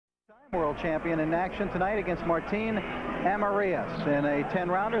World champion in action tonight against Martin Amarillas in a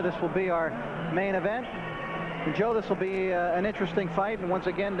 10-rounder. This will be our main event. And Joe, this will be an interesting fight, and once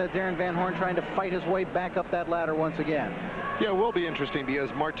again Darrin Van Horn trying to fight his way back up that ladder once again. Yeah, it will be interesting because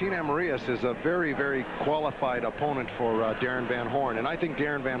Martin Amarillas is a very, very qualified opponent for Darrin Van Horn. And I think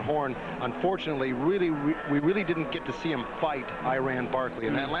Darrin Van Horn, unfortunately, we really didn't get to see him fight Iran Barkley.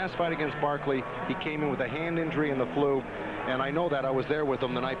 In that last fight against Barkley, he came in with a hand injury in the flu. And I know that. I was there with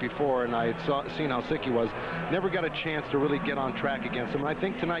him the night before, and I had seen how sick he was. Never got a chance to really get on track against him. And I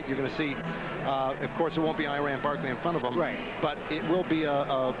think tonight you're going to see, of course, it won't be Iran Barkley in front of him, right, but it will be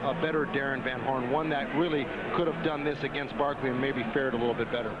a better Darrin Van Horn, one that really could have done this against Barkley and maybe fared a little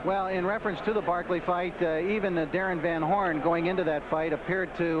bit better. Well, in reference to the Barkley fight, even Darrin Van Horn going into that fight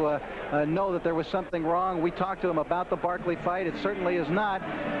appeared to know that there was something wrong. We talked to him about the Barkley fight. It certainly is not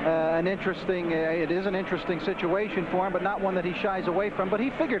an interesting, it is an interesting situation for him, but not one that he shies away from. But he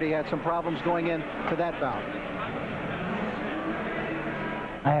figured he had some problems going into that bout.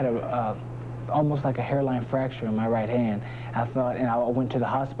 I had almost like a hairline fracture in my right hand. I thought, and I went to the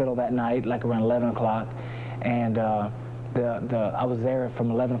hospital that night, like around 11 o'clock, and I was there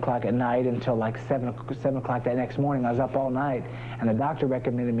from 11 o'clock at night until like 7 o'clock that next morning. I was up all night, and the doctor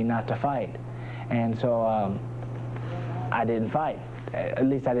recommended me not to fight, and so I didn't fight. At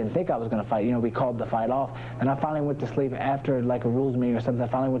least I didn't think I was going to fight. You know, we called the fight off. And I finally went to sleep after like a rules meeting or something. I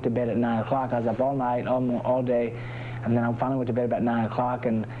finally went to bed at 9 o'clock. I was up all night, all day. And then I finally went to bed about 9 o'clock.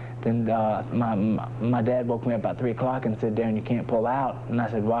 And then my dad woke me up about 3 o'clock and said, "Darrin, you can't pull out." And I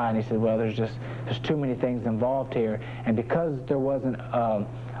said, "Why?" And he said, "Well, there's too many things involved here. And because there wasn't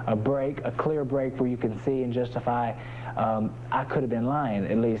a clear break where you can see and justify, I could have been lying,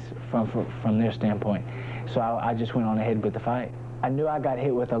 at least from their standpoint." So I just went on ahead with the fight. I knew I got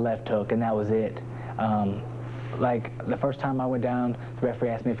hit with a left hook, and that was it. Like the first time I went down, the referee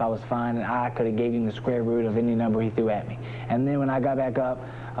asked me if I was fine, and I could have gave him the square root of any number he threw at me. And then when I got back up,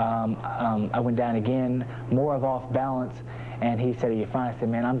 I went down again, more of off balance, and he said, "Are you fine?" I said,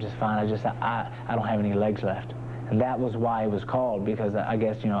 "Man, I'm just fine. I don't have any legs left." And that was why it was called, because I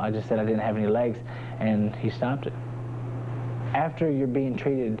guess, you know, I just said I didn't have any legs, and he stopped it. After you're being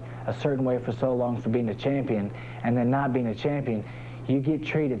treated a certain way for so long for being a champion, and then not being a champion, you get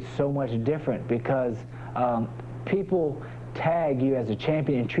treated so much different because people tag you as a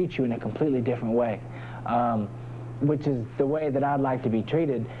champion and treat you in a completely different way, which is the way that I'd like to be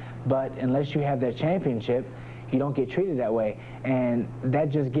treated. But unless you have that championship, you don't get treated that way. And that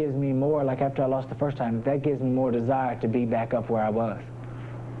just gives me more, like after I lost the first time, that gives me more desire to be back up where I was,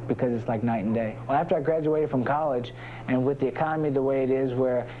 because it's like night and day. Well, after I graduated from college, and with the economy the way it is,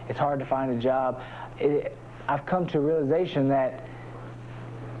 where it's hard to find a job, I've come to a realization that,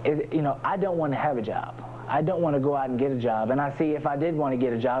 you know, I don't want to have a job. I don't want to go out and get a job. And I see if I did want to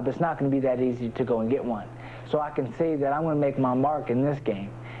get a job, it's not going to be that easy to go and get one. So I can see that I'm going to make my mark in this game,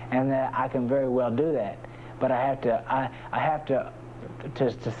 and that I can very well do that. But I have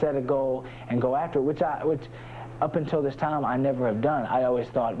to set a goal and go after it, which up until this time, I never have done. I always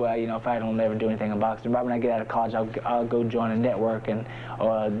thought, well, you know, if I don't ever do anything in boxing, right when I get out of college, I'll go join a network and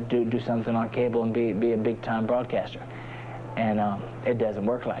do something on cable and be a big-time broadcaster. And it doesn't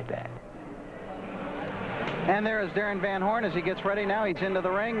work like that. And there is Darrin Van Horn as he gets ready now. He's into the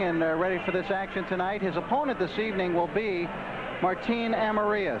ring and ready for this action tonight. His opponent this evening will be Martin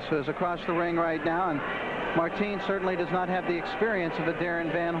Amarillas, who is across the ring right now. And Martin certainly does not have the experience of a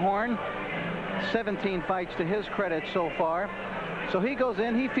Darrin Van Horn. 17 fights to his credit so far. So he goes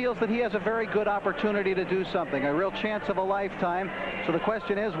in, he feels that he has a very good opportunity to do something, a real chance of a lifetime. So the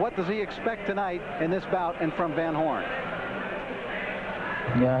question is, what does he expect tonight in this bout and from Van Horn?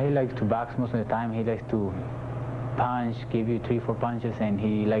 Yeah, he likes to box most of the time. He likes to punch, give you 3-4 punches, and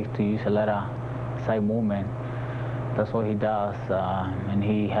he likes to use a lot of side movement. That's what he does, and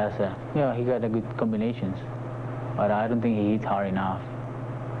he has he got a good combinations, but I don't think he hits hard enough.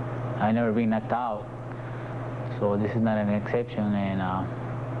 I never been knocked out, so this is not an exception, and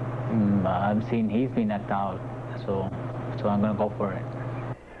I'm seeing he's been knocked out, so I'm gonna go for it.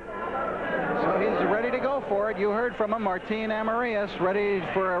 So he's ready to go for it. You heard from him, Martin Amarillas, ready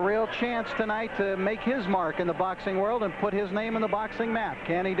for a real chance tonight to make his mark in the boxing world and put his name in the boxing map.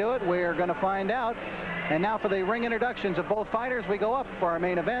 Can he do it? We're going to find out. And now for the ring introductions of both fighters, we go up for our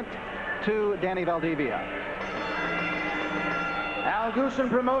main event to Danny Valdivia. Al Goosen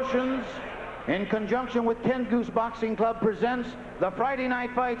Promotions, in conjunction with 10 Goose Boxing Club, presents the Friday Night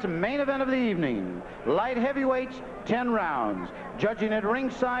Fights main event of the evening. Light heavyweights, 10 rounds. Judging at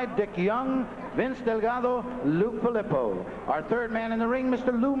ringside, Dick Young, Vince Delgado, Luke Filippo. Our third man in the ring,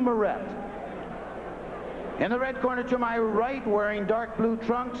 Mr. Lou Moret. In the red corner to my right, wearing dark blue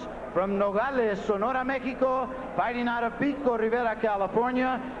trunks, from Nogales, Sonora, Mexico, fighting out of Pico Rivera,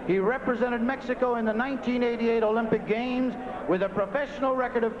 California. He represented Mexico in the 1988 Olympic Games with a professional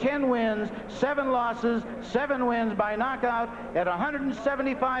record of 10 wins, 7 losses, 7 wins by knockout at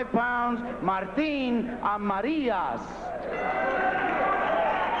 175 pounds, Martin Amarillas.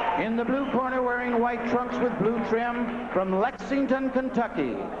 In the blue corner, wearing white trunks with blue trim, from Lexington,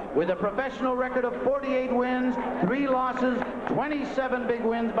 Kentucky, with a professional record of 48 wins, 3 losses, 27 big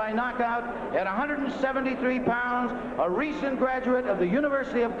wins by knockout at 173 pounds, a recent graduate of the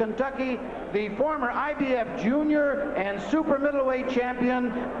University of Kentucky, the former IBF junior and super middleweight champion,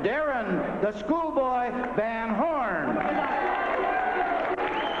 Darrin, the schoolboy Van Horn.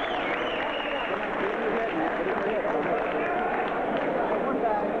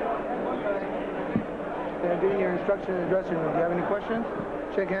 Doing your instruction in the dressing room. Do you have any questions?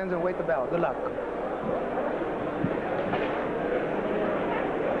 Shake hands and wait the bell. Good luck.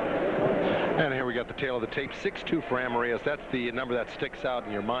 And here we got the tail of the tape. 6'2" for Amarillas. That's the number that sticks out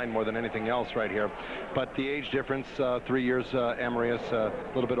in your mind more than anything else right here. But the age difference, 3 years, Amarillas, a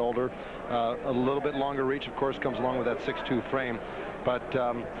little bit older. A little bit longer reach, of course, comes along with that 6'2" frame. But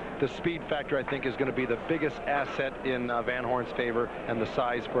the speed factor, I think, is going to be the biggest asset in Van Horn's favor, and the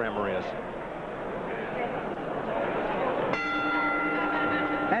size for Amarillas.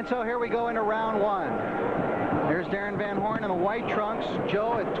 And so here we go into round 1. There's Darrin Van Horn in the white trunks.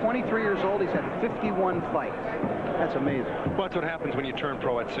 Joe, at 23 years old, he's had 51 fights. That's amazing. Well, that's what happens when you turn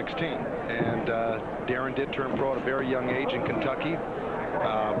pro at 16. And Darrin did turn pro at a very young age in Kentucky.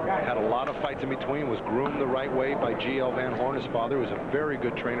 Had a lot of fights in between, was groomed the right way by G.L. Van Horn. His father was a very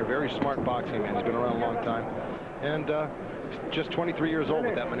good trainer, very smart boxing man. He's been around a long time. And just 23 years old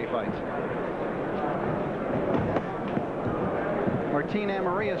with that many fights. Martin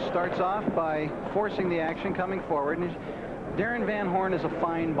Amarillas starts off by forcing the action, coming forward. And Darrin Van Horn is a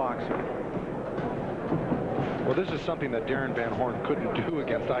fine boxer. Well, this is something that Darrin Van Horn couldn't do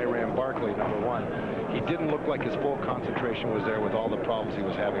against Iran Barkley, number one. He didn't look like his full concentration was there with all the problems he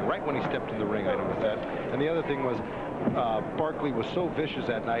was having. Right when he stepped in the ring, I noticed that. And the other thing was, Barkley was so vicious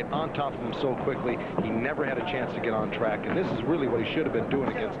that night, on top of him so quickly, he never had a chance to get on track. And this is really what he should have been doing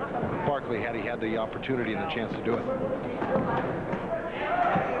against Barkley had he had the opportunity and the chance to do it.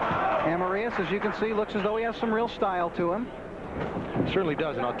 Amarillas, as you can see, looks as though he has some real style to him. Certainly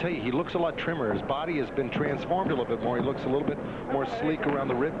does, and I'll tell you, he looks a lot trimmer. His body has been transformed a little bit more. He looks a little bit more sleek around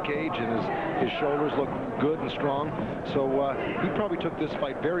the rib cage, and his shoulders look good and strong. So he probably took this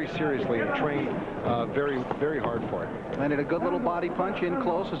fight very seriously and trained very, very hard for it. Landed a good little body punch in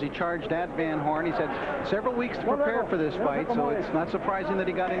close as he charged at Van Horn. He's had several weeks to prepare for this fight, so it's not surprising that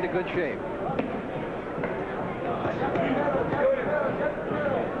he got into good shape.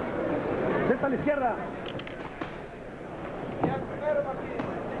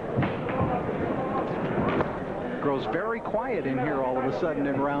 Grows very quiet in here all of a sudden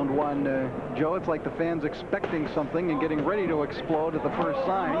in round 1. Joe, it's like the fans expecting something and getting ready to explode at the first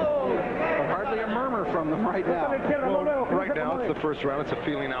sign. But hardly a murmur from them right now. Well, right now it's the first round. It's a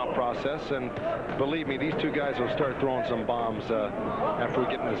feeling out process, and believe me, these two guys will start throwing some bombs after we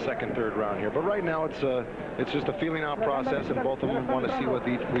get into the second, third round here. But right now it's just a feeling out process, and both of them want to see what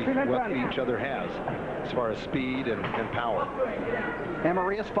each other has as far as speed and power.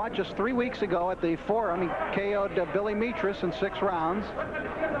 Amarillas fought just 3 weeks ago at the Forum. He KO'd Billy Mitras in 6 rounds.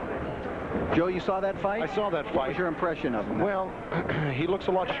 Joe, you saw that fight? I saw that fight. What was your impression of him? Well, he looks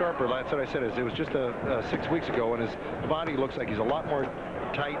a lot sharper. That's what I said. It was just 6 weeks ago, and his body looks like he's a lot more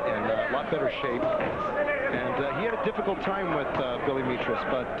tight and a lot better shape. And he had a difficult time with Billy Mitras,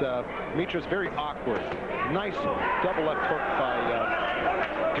 but Mitras very awkward. Nice double left hook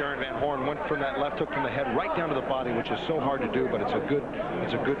by Darrin Van Horn. Went from that left hook from the head right down to the body, which is so hard to do, but it's a good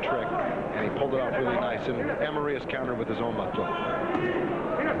trick, and he pulled it off really nice. And Amarillas countered with his own left hook.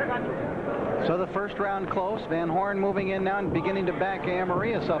 So the first round close. Van Horn moving in now and beginning to back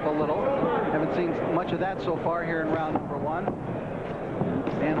Amarillas up a little. Haven't seen much of that so far here in round number 1.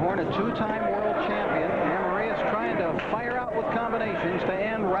 Van Horn, a 2-time world champion. Amarillas trying to fire out with combinations to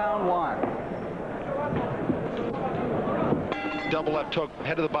end round 1. Double left hook,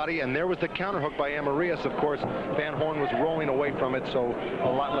 head of the body, and there was the counter hook by Amarillas. Of course, Van Horn was rolling away from it, so a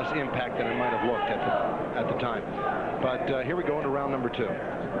lot less impact than it might have looked at the time. But here we go into round number 2.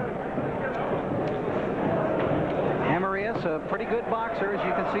 Amarillas, a pretty good boxer, as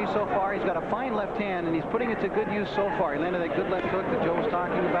you can see so far. He's got a fine left hand, and he's putting it to good use so far. He landed that good left hook that Joe was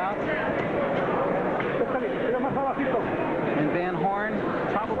talking about. And Van Horn,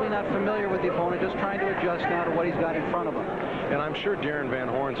 probably not familiar with the opponent, just trying to adjust now to what he's got in front of him. And I'm sure Darrin Van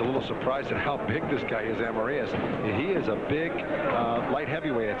Horn's a little surprised at how big this guy is, Amarillas. He is a big light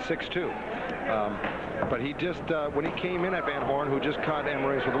heavyweight at 6'2". But he just, when he came in at Van Horn, who just caught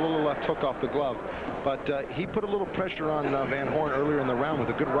Amarillas with a little left hook off the glove, but he put a little pressure on Van Horn earlier in the round with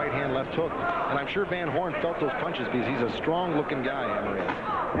a good right hand left hook. And I'm sure Van Horn felt those punches because he's a strong-looking guy, Amarillas.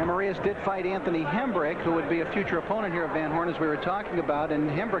 Amarillas did fight Anthony Hembrick, who would be a future opponent here of Van Horn, as we were talking about, and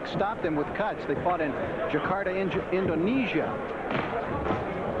Hembrick stopped him with cuts. They fought in Jakarta, Indonesia.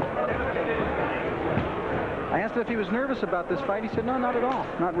 I asked him if he was nervous about this fight. He said, no, not at all.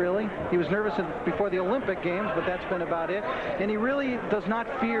 Not really. He was nervous before the Olympic Games, but that's been about it. And he really does not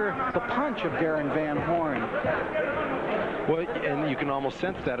fear the punch of Darrin Van Horn. Well, and you can almost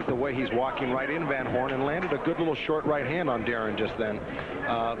sense that at the way he's walking right in Van Horn, and landed a good little short right hand on Darrin just then.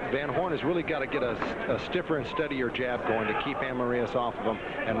 Van Horn has really got to get a stiffer and steadier jab going to keep Amarillas off of him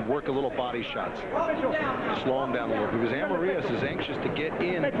and work a little body shots. Slow him down a little, because Amarillas is anxious to get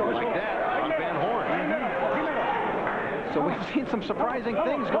in like that on Van Horn. So we've seen some surprising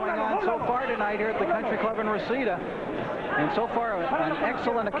things going on so far tonight here at the Country Club in Reseda. And so far, an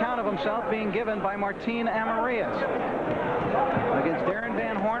excellent account of himself being given by Martin Amarillas against Darrin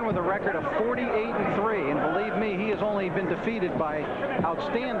Van Horn with a record of 48-3. And believe me, he has only been defeated by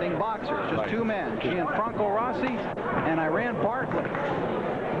outstanding boxers, just two men, Gianfranco Rossi and Iran Barkley.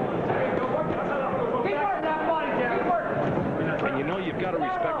 And you know you've got to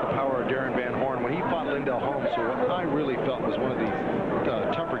respect the power of Darrin Van Horn. When he fought Lindell Holmes, so what I really felt was one of the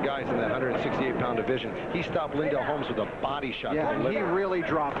tougher guys in that 168-pound division, he stopped Lindell Holmes with a body shot. Yeah, he really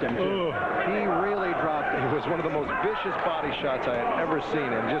dropped him. He really dropped him. It was one of the most vicious body shots I had ever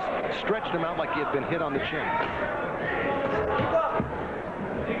seen, and just stretched him out like he had been hit on the chin.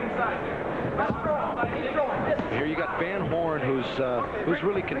 Here you got Van Horn, who's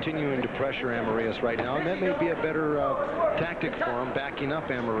really continuing to pressure Amarillas right now, and that may be a better tactic for him, backing up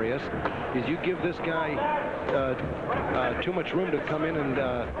Amarillas, is you give this guy too much room to come in and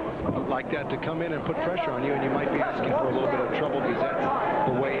like that, to come in and put pressure on you, and you might be asking for a little bit of trouble, because that's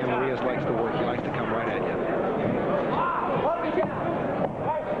the way Amarillas likes to work. He likes to come right at you.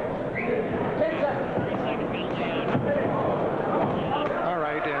 All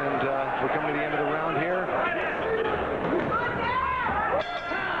right, and we're coming to the end of the round here.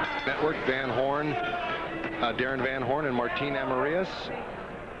 Network, Van Horn, Darrin Van Horn and Martin Amarillas.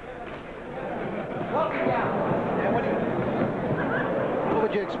 What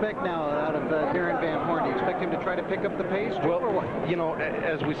would you expect now out of Darrin Van Horn? Do you expect him to try to pick up the pace? Well, or what? you know,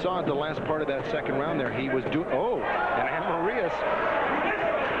 as we saw at the last part of that second round there, he was doing, and Amarillas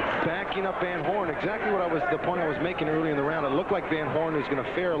backing up Van Horn. Exactly the point I was making early in the round. It looked like Van Horn is going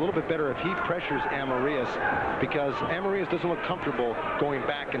to fare a little bit better if he pressures Amarillas, because Amarillas doesn't look comfortable going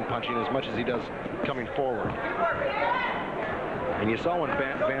back and punching as much as he does coming forward. And you saw when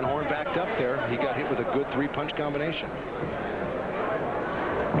Van Horn backed up there, he got hit with a good three-punch combination.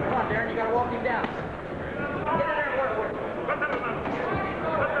 Come on, Darrin, you got to walk him down. Get in there and work.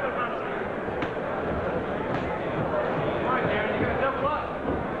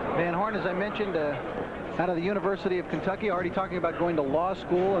 Van Horn, as I mentioned, out of the University of Kentucky, already talking about going to law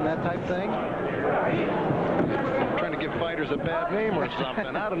school and that type thing. Trying to give fighters a bad name or something.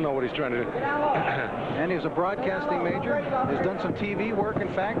 I don't know what he's trying to do. And he's a broadcasting major. He's done some TV work,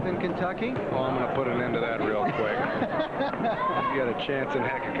 in fact, in Kentucky. Oh, I'm going to put an end to that real quick. You got a chance in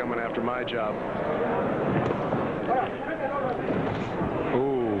heck of coming after my job.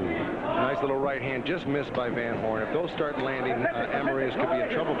 Nice little right hand, just missed by Van Horn. If those start landing, Amarillas could be in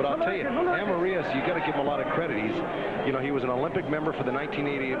trouble. But I'll tell you, Amarillas, you got to give him a lot of credit. He was an Olympic member for the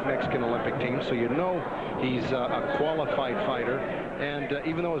 1988 Mexican Olympic team, so you know he's a qualified fighter. And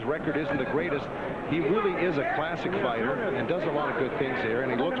even though his record isn't the greatest, he really is a classic fighter and does a lot of good things here,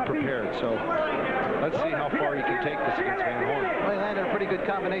 and he looks prepared. So let's see how far he can take this against Van Horn. Well, he landed a pretty good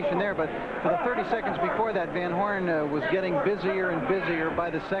combination there, but for the 30 seconds before that, Van Horn was getting busier and busier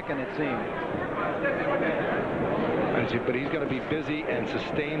by the second, it seemed. But he's got to be busy and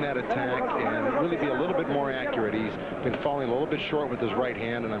sustain that attack and really be a little bit more accurate. He's been falling a little bit short with his right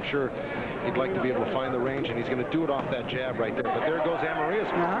hand, and I'm sure he'd like to be able to find the range, and he's going to do it off that jab right there. But there goes Amarillas.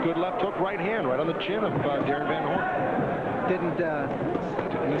 Good left hook, right hand, right on the chin of Darrin Van Horn. Didn't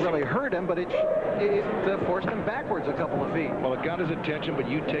really hurt him, but it forced him backwards a couple of feet. Well, it got his attention, but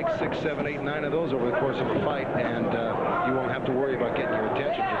you take 6, 7, 8, 9 of those over the course of a fight, and you won't have to worry about getting your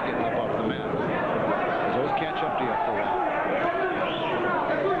attention, just getting up off the mat. Those catch up to you after a while.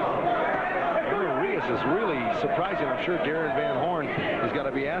 Amarillas is really surprising. I'm sure Darrin Van Horn has got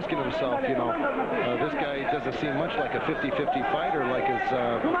to be asking himself, you know, this guy doesn't seem much like a 50-50 fighter like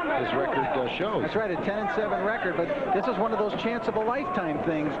his record shows. That's right, a 10-7 record, but this is one of those chance of a lifetime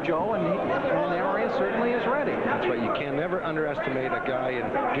things, Joe, and Amarillas certainly is ready. That's right. You can never underestimate a guy,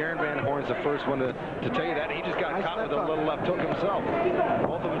 and Darrin Van Horn's the first one to tell you that. He just got caught with a little left hook himself.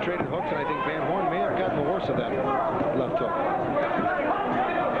 Both of them traded hooks, and I think Van Horn may have gotten the worst of that left hook.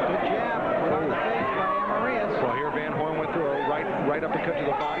 Good jab on the face by Amarillas. Well, here Van Horn went through a right uppercut to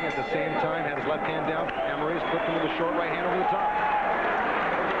the body. At the same time, had his left hand down. Amarillas flipped him with a short right hand over the top.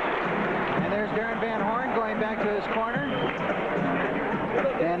 And there's Darrin Van Horn going back to his corner.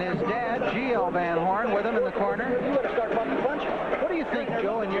 And his dad, G.L. Van Horn, with him in the corner. What do you think,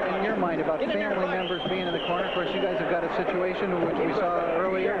 Joe, in your mind about family members being in the corner? Of course, you guys have got a situation which we saw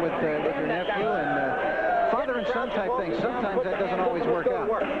earlier with your nephew and father and son type thing. Sometimes that doesn't always work out.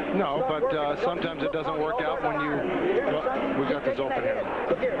 No, but sometimes it doesn't work out when you... Well, we got this open here.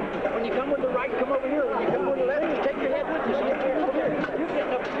 Look here. When you come with the right, come over here. When you come with the left, you take your head with you. Stick your head here. You get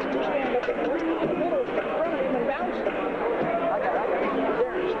up, you stand up in the middle, in front of him and bounce.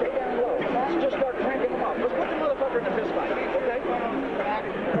 There, stay down low. Just start cranking them up. Let's put the motherfucker in the fist fight, okay?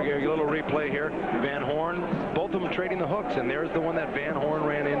 We get a little replay here. Van Horn, both of them trading the hooks, and there's the one that Van Horn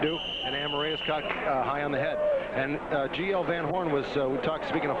ran into, and Amarillas caught high on the head. And G.L. Van Horn was, we talked,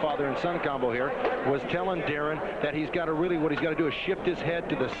 speaking of father and son combo here, was telling Darrin that he's got to really, what he's got to do is shift his head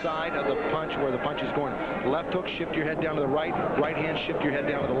to the side of the punch where the punch is going. Left hook, shift your head down to the right. Right hand, shift your head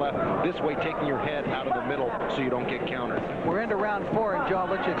down to the left. This way, taking your head out of the middle so you don't get countered. We're into round 4, and Joe, I'll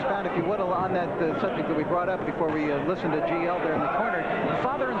let you expound, if you would, on that subject that we brought up before we listened to G.L. there in the corner. The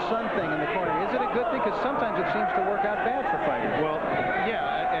father and son thing in the corner, is it a good thing? Because sometimes it seems to work out bad for fighters. Well,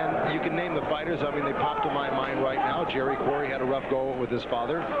 yeah, and you can name the fighters. I mean, they pop to my mind right now. Jerry Quarry had a rough go with his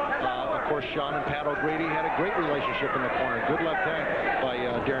father. Of course, Sean and Pat O'Grady had a great relationship in the corner. Good left hand by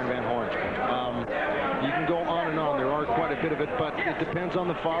Darrin Van Horn. You can go on and on. There are quite a bit of it, but it depends on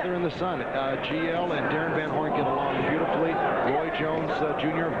the father and the son. GL and Darrin Van Horn get along beautifully. Roy Jones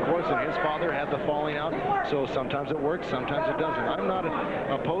Jr., of course, and his father had the falling out. So sometimes it works, sometimes it doesn't. I'm not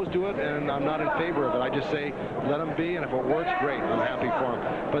opposed to it, and I'm not in favor of it. I just say let them be, and if it works, great. I'm happy for them.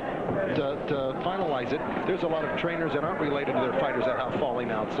 But to finalize it, there's a lot of trainers that aren't related to their fighters that have falling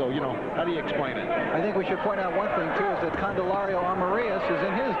out. So, you know, how do you explain it? I think we should point out one thing, too, is that Candelario Amarillas is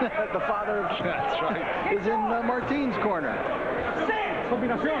in his, the father of, that's right, is in Martin's corner.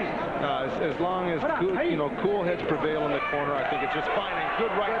 As long as cool heads prevail in the corner, I think it's just fine. And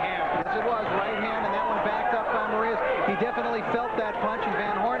good right hand. Yes, it was right hand, and that one backed up by Amarillas. He definitely felt that punch, and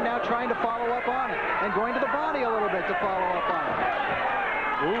Van Horn now trying to follow up on it and going to the body a little bit to follow up on it.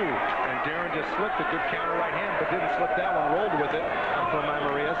 Ooh, and Darrin just slipped a good counter right hand, but didn't slip that one, rolled with it from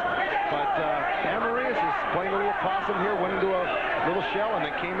Amarillas. But Amarillas is playing a little possum here, went into a little shell, and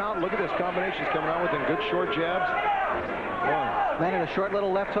then came out. Look at this combination he's coming out with, and good short jabs. Landed a short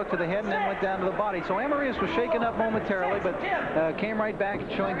little left hook to the head and then went down to the body. So Amarillas was shaken up momentarily, but came right back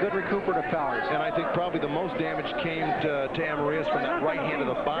showing good recuperative powers. And I think probably the most damage came to Amarillas from that right hand to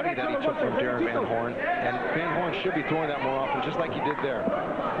the body that he took from Darrin Van Horn. And Van Horn should be throwing that more often, just like he did there.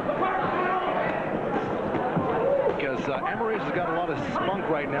 Because Amarillas has got a lot of spunk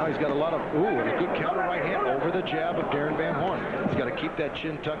right now. He's got a lot of, and a good counter right hand over the jab of Darrin Van Horn. He's got to keep that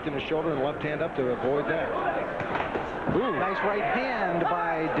chin tucked in his shoulder and left hand up to avoid that. Nice right hand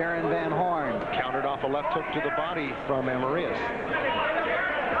by Darrin Van Horn. Countered off a left hook to the body from Amarillas.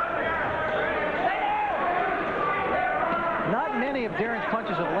 Not many of Darrin's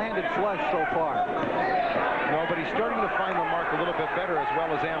punches have landed flush so far. No, but he's starting to find the mark a little bit better, as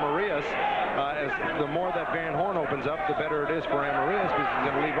well as Amarillas. As the more that Van Horn opens up, the better it is for Amarillas, because he's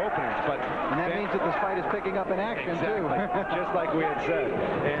going to leave openings. And that means that this fight is picking up in action, exactly, too. Just like we had said.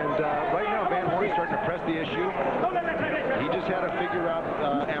 And right now, Van Horn is starting to press the issue. He just had to figure out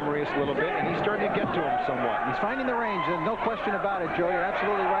Amarillas a little bit, and he's starting to get to him somewhat. He's finding the range, and no question about it, Joe. You're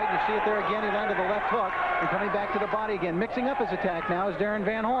absolutely right. You see it there again. He landed the left hook and coming back to the body again. Mixing up his attack now is Darrin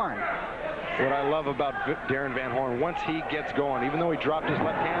Van Horn. What I love about Darrin Van Horn, once he gets going, even though he dropped his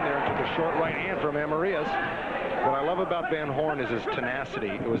left hand there and took a short right hand from Amarillas, what I love about Van Horn is his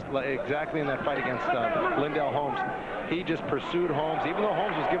tenacity. It was exactly in that fight against Lindell Holmes. He just pursued Holmes, even though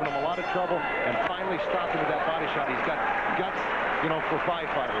Holmes was giving him a lot of trouble, and finally stopped him with that body shot. He's got guts, you know, for 5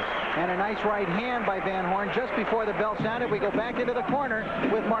 fighters. And a nice right hand by Van Horn just before the bell sounded. We go back into the corner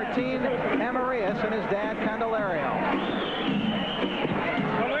with Martin Amarillas and his dad, Candelario.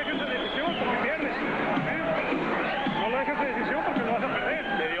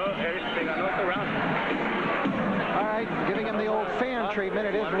 All right, giving him the old fan treatment.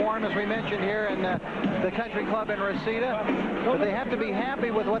 It is warm as we mentioned here in the country club in Reseda. But they have to be happy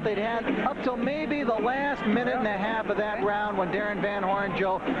with what they'd had up till maybe the last minute and a half of that round when Darrin Van Horn,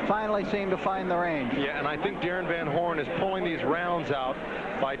 Joe, finally seemed to find the range. Yeah, and I think Darrin Van Horn is pulling these rounds out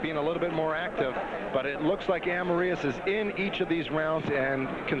by being a little bit more active, but it looks like Amarillas is in each of these rounds and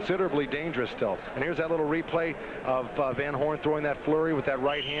considerably dangerous still. And here's that little replay of Van Horn throwing that flurry with that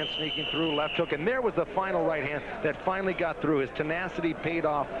right hand sneaking through, left hook, and there was the final right hand that finally got through. His tenacity paid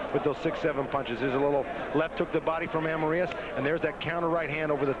off with those 6-7 punches. There's a little left hook to the body from Amarillas, and there's that counter right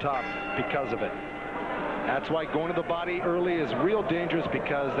hand over the top because of it. That's why going to the body early is real dangerous,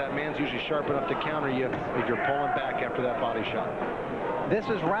 because that man's usually sharp enough to counter you if you're pulling back after that body shot. This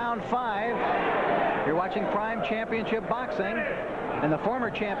is round 5. You're watching Prime Championship Boxing. And the former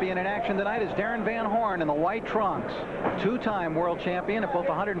champion in action tonight is Darrin Van Horn in the white trunks. Two-time world champion at both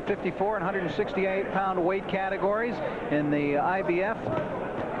 154 and 168-pound weight categories in the IBF.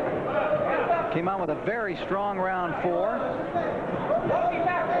 Came out with a very strong round 4.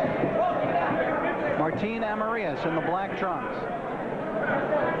 Martin Amarillas in the black trunks.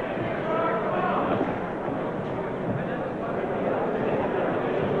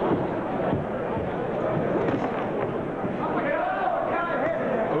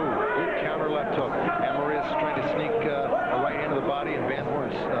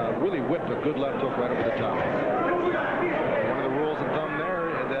 A good left hook right over the top. One of the rules of thumb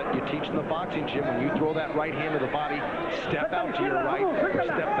there that you teach in the boxing gym: when you throw that right hand to the body, step out to your right or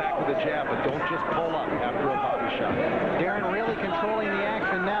step back with a jab, but don't just pull up after a body shot. Darrin really controlling the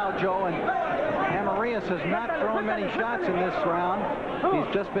action now, Joe, and Amarillas has not thrown many shots in this round.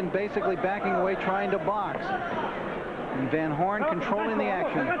 He's just been basically backing away, trying to box. And Van Horn controlling the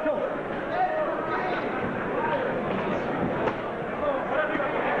action.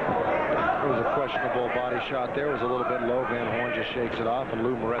 Questionable body shot there. It was a little bit low. Van Horn just shakes it off, and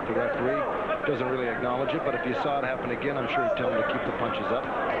Lou Moret, the referee, doesn't really acknowledge it, but if you saw it happen again, I'm sure he'd tell him to keep the punches up.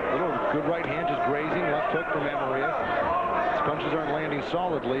 A little good right hand just grazing, left hook from Amarillas. His punches aren't landing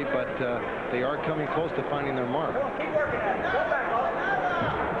solidly, but they are coming close to finding their mark.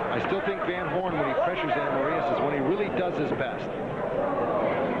 I still think Van Horn, when he pressures Amarillas, is when he really does his best.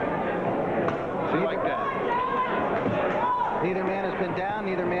 See, like that. Neither man has been down,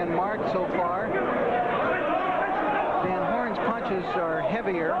 neither man marked so far. Van Horn's punches are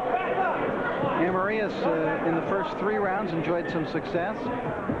heavier. Amarillas in the first 3 rounds enjoyed some success.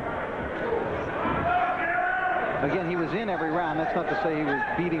 Again, he was in every round. That's not to say he was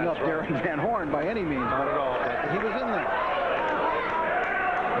beating up Darrin Van Horn by any means. Not at all. He was in there.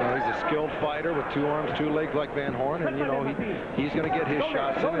 He's a skilled fighter with 2 arms, 2 legs like Van Horn, and you know he's going to get his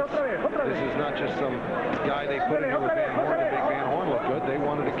shots in. This is not just some guy they put in here with Van Horn to make Van Horn look good. They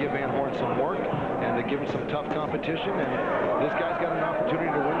wanted to give Van Horn some work and to give him some tough competition, and this guy's got an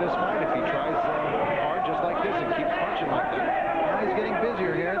opportunity to win this fight if he tries hard just like this and keeps punching like that. Now he's getting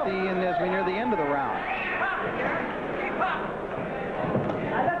busier here at the end as we near the end of the round.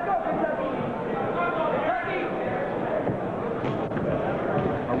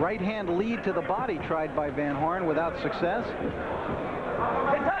 Right hand lead to the body tried by Van Horn without success.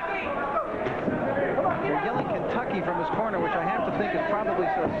 They're yelling Kentucky from his corner, which I have to think is probably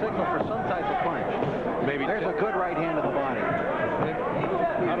a signal for some type of punch. Maybe there's a good right hand to the body.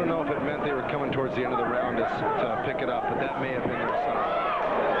 I don't know if it meant they were coming towards the end of the round to pick it up, but that may have been their sign.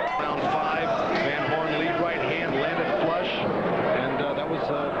 Round 5, Van Horn lead right hand, landed flush, and that was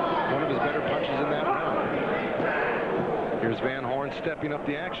one of his better punches in that round. Here's Van Horn stepping up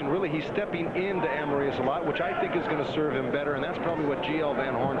the action. Really, he's stepping into Amarillas a lot, which I think is going to serve him better, and that's probably what G.L.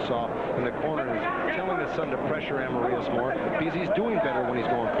 Van Horn saw in the corner, is telling his son to pressure Amarillas more, because he's doing better when he's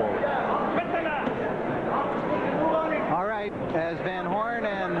going forward. All right, as Van Horn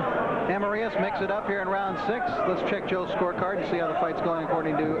and Amarillas mix it up here in round 6, let's check Joe's scorecard and see how the fight's going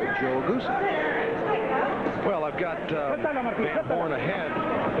according to Joe Goosen. Well, I've got Van Horn ahead,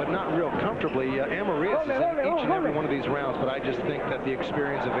 but not real comfortably. Amarillas is in each and every one of these rounds, but I just think that the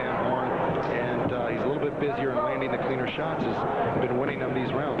experience of Van Horn, and he's a little bit busier in landing the cleaner shots, has been winning them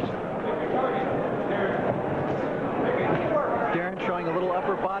these rounds. Darrin showing a little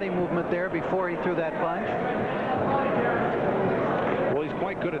upper body movement there before he threw that punch. Well, he's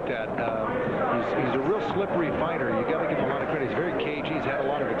quite good at that. He's a real slippery fighter. You got to give him a lot of credit. He's very cagey. He's had a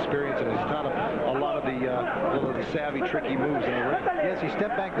lot of experience, and he's taught him a lot of the savvy, tricky moves in the ring. Yes, he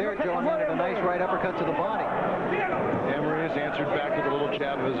stepped back there, Joe, and landed a nice right uppercut to the body. Amarillas answered back with a little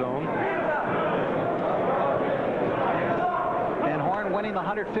jab of his own. Van Horn winning the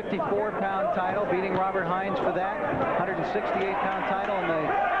 154-pound title, beating Robert Hines for that 168-pound title in the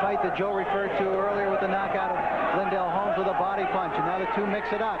fight that Joe referred to earlier with the knockout of Lindell Holmes with a body punch. And now the two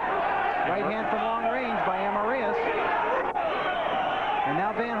mix it up. Right hand from long range by Amarillas. And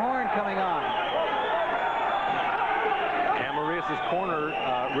now Van Horn coming on. Amarillas' corner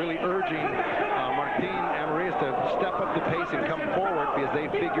really urging Martin Amarillas to step up the pace and come forward because they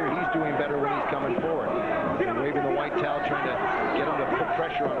figure he's doing better when he's coming forward. They're waving the white towel, trying to get him to put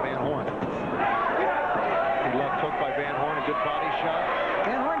pressure on Van Horn. Good left hook by Van Horn, a good body shot.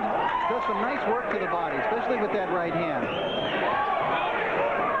 Van Horn does some nice work to the body, especially with that right hand.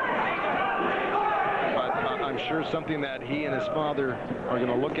 I'm sure something that he and his father are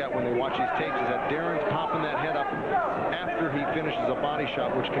going to look at when they watch these tapes is that Darrin's popping that head up after he finishes a body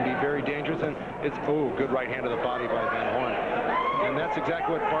shot, which can be very dangerous. And it's, good right hand to the body by Van Horn. And that's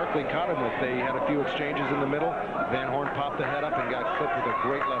exactly what Barkley caught him with. They had a few exchanges in the middle. Van Horn popped the head up and got clipped with a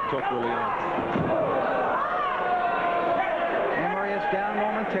great left hook early on. Amarillas down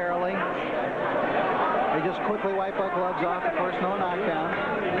momentarily. They just quickly wipe our gloves off. Of course, no knockdown.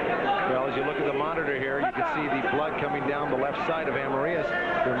 Well, as you look at the monitor here, you can see the blood coming down the left side of Amarillas.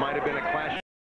 There might have been a clash.